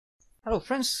Hello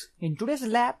friends, in today's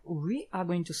lab we are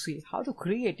going to see how to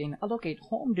create and allocate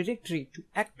home directory to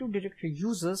Active Directory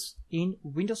users in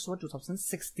Windows Server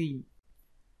 2016.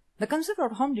 The concept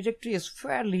of home directory is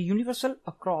fairly universal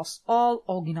across all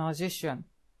organizations.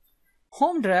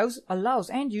 Home drives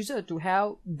allows end user to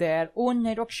have their own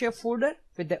network share folder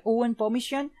with their own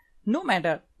permission no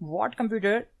matter what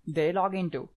computer they log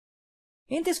into.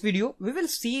 In this video, we will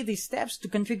see the steps to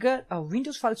configure a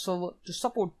Windows file server to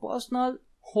support personal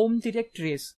home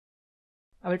directories.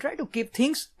 I will try to keep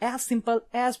things as simple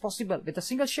as possible with a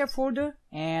single share folder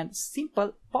and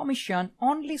simple permission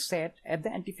only set at the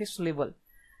interface level.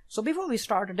 So before we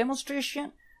start a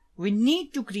demonstration, we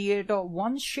need to create a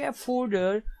one share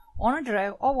folder on a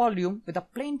drive or volume with a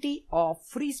plenty of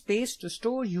free space to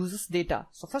store users' data.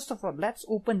 So first of all, let's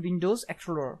open Windows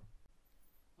Explorer.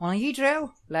 On a E drive,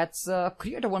 let's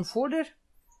create a one folder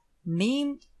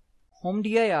named home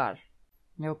dir.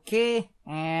 Okay,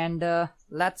 and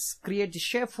let's create the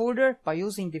share folder by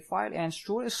using the file and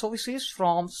storage services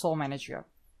from Server Manager.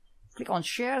 Click on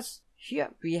shares. Here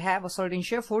we have a certain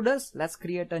share folders. Let's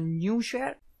create a new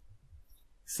share.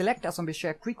 Select assembly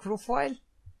share quick profile.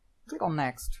 Click on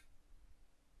next.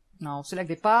 Now select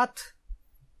the path.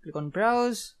 Click on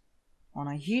browse. On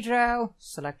a E drive,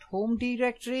 select home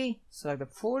directory. Select the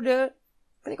folder.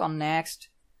 Click on next.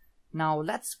 Now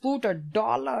let's put a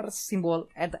dollar symbol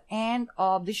at the end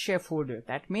of the share folder.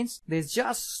 That means this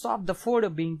just stops the folder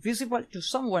being visible to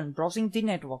someone browsing the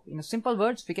network. In simple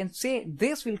words, we can say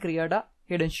this will create a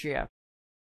hidden share.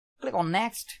 Click on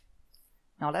next.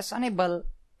 Now let's enable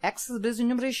access-based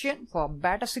enumeration for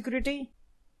better security.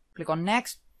 Click on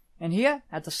next. And here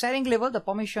at the setting level, the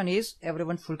permission is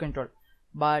everyone full control.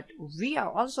 But we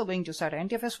are also going to set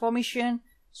NTFS permission.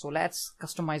 So let's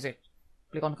customize it.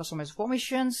 Click on customize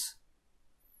permissions.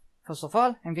 First of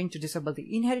all, I'm going to disable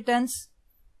the inheritance.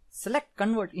 Select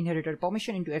convert inherited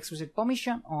permission into explicit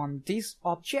permission on this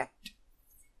object.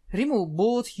 Remove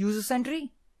both users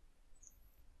entry.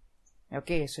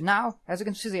 Okay, so now as you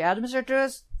can see, the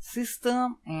administrators,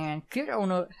 system and creator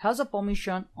owner has a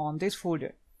permission on this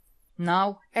folder.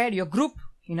 Now add your group.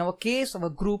 In our case, our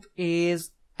group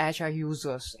is HR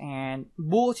users, and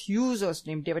both users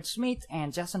named David Smith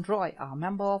and Jason Roy are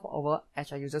member of our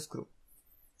HR users group.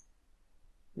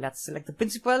 Let's select the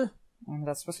principal and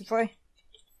let's specify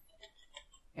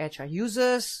HR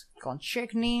users. Click on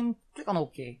check name, click on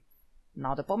OK.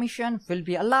 Now the permission will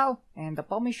be allowed and the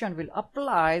permission will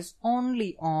apply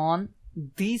only on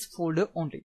this folder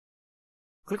only.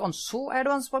 Click on show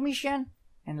advanced permission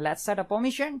and let's set a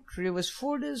permission to reverse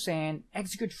folders and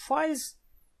execute files,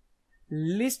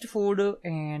 list folder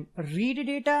and read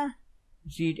data,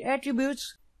 read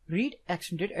attributes, read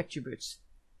extended attributes.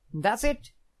 That's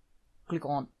it. Click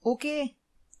on OK,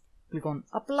 click on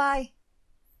apply,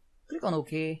 click on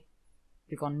OK,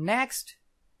 click on next,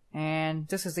 and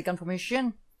this is the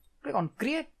confirmation. Click on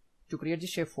create to create the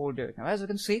share folder. Now as you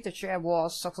can see, the share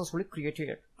was successfully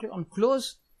created. Click on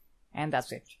close and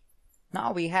that's it.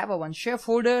 Now we have a one share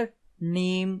folder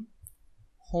named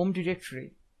home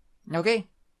directory. Okay.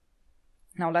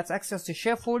 Now let's access the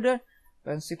share folder.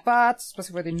 Let's see path,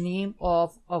 specify the name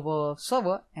of our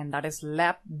server, and that is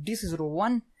lab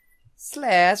DC01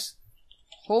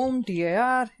 / home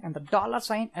dir and the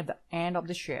 $sign at the end of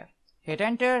the share. Hit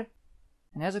enter,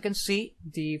 and as you can see,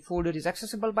 the folder is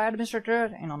accessible by administrator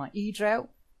and on an E drive.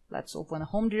 Let's open a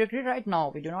home directory. Right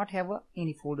now we do not have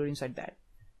any folder inside that.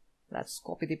 Let's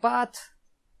copy the path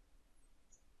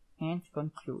and click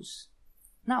on close.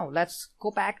 Now let's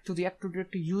go back to the Active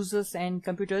Directory users and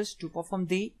computers to perform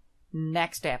the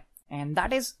next step, and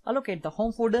that is allocate the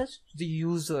home folders to the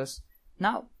users.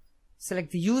 Now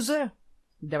select the user,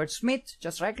 David Smith,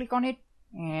 just right click on it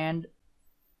and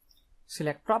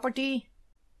select property.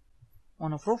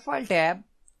 On a profile tab,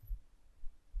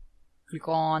 click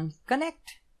on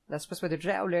connect. Let's specify the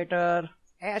drive letter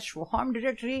H for home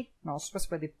directory. Now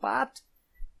specify the path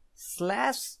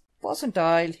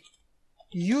 /%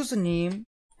 username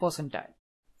 %.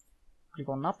 Click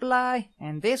on apply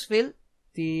and this will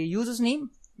the user's name,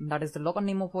 that is the local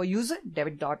name of our user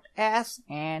david.s,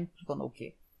 and click on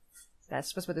OK. Let's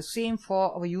specify the same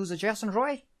for our user Jason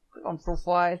Roy. Click on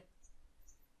profile.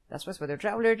 Let's specify the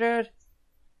drive letter.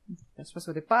 Let's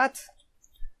specify the path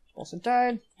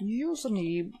 %,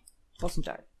 username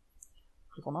 %.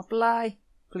 Click on apply.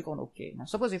 Click on OK. Now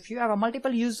suppose if you have a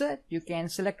multiple user, you can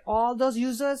select all those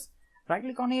users, right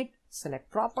click on it,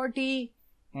 select property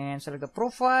and select the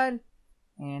profile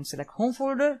and select home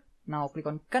folder. Now click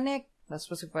on connect. Let's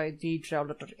specify the drive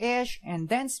letter H and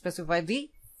then specify the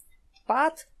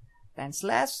path, then /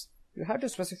 you have to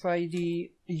specify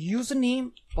the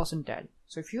username %.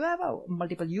 So if you have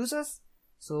multiple users,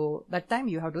 so that time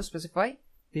you have to specify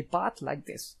the path like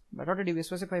this. But already we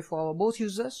specify for both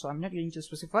users, so I'm not going to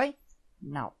specify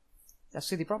now. Let's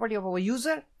see the property of our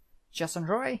user, Jason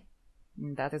Roy.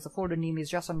 That is the folder name is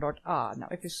jason.r. Now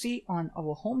if you see on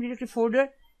our home directory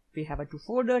folder, we have a two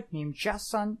folder named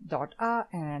jason.r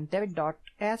and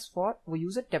david.s for our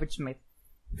user David Smith.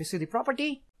 If you see the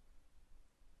property,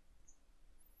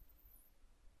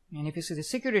 and if you see the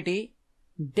security,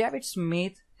 David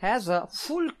Smith has a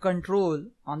full control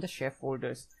on the share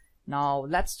folders. Now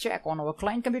let's check on our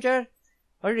client computer.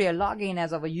 Already I log in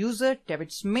as our user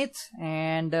David Smith,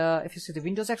 and if you see the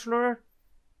Windows Explorer,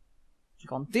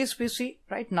 click on this PC.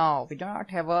 Right now we do not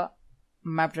have a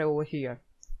map drive over here.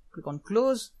 Click on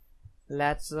close.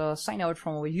 Let's sign out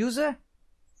from our user.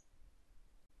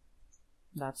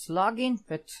 Let's log in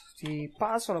with the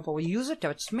password of our user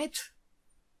David Smith.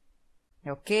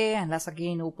 Okay, and let's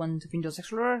again open the Windows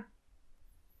Explorer.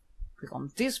 Click on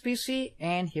this PC,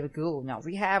 and here we go. Now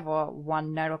we have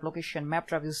one network location map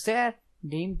drive is there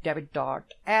named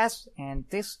david.s, and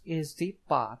this is the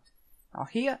path. Now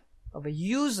here our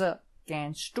user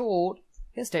can store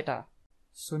his data.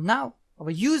 So now our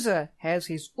user has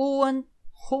his own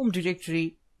home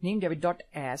directory named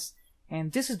david.s,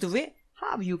 and this is the way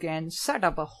how you can set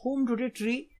up a home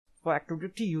directory for Active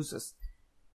Directory users.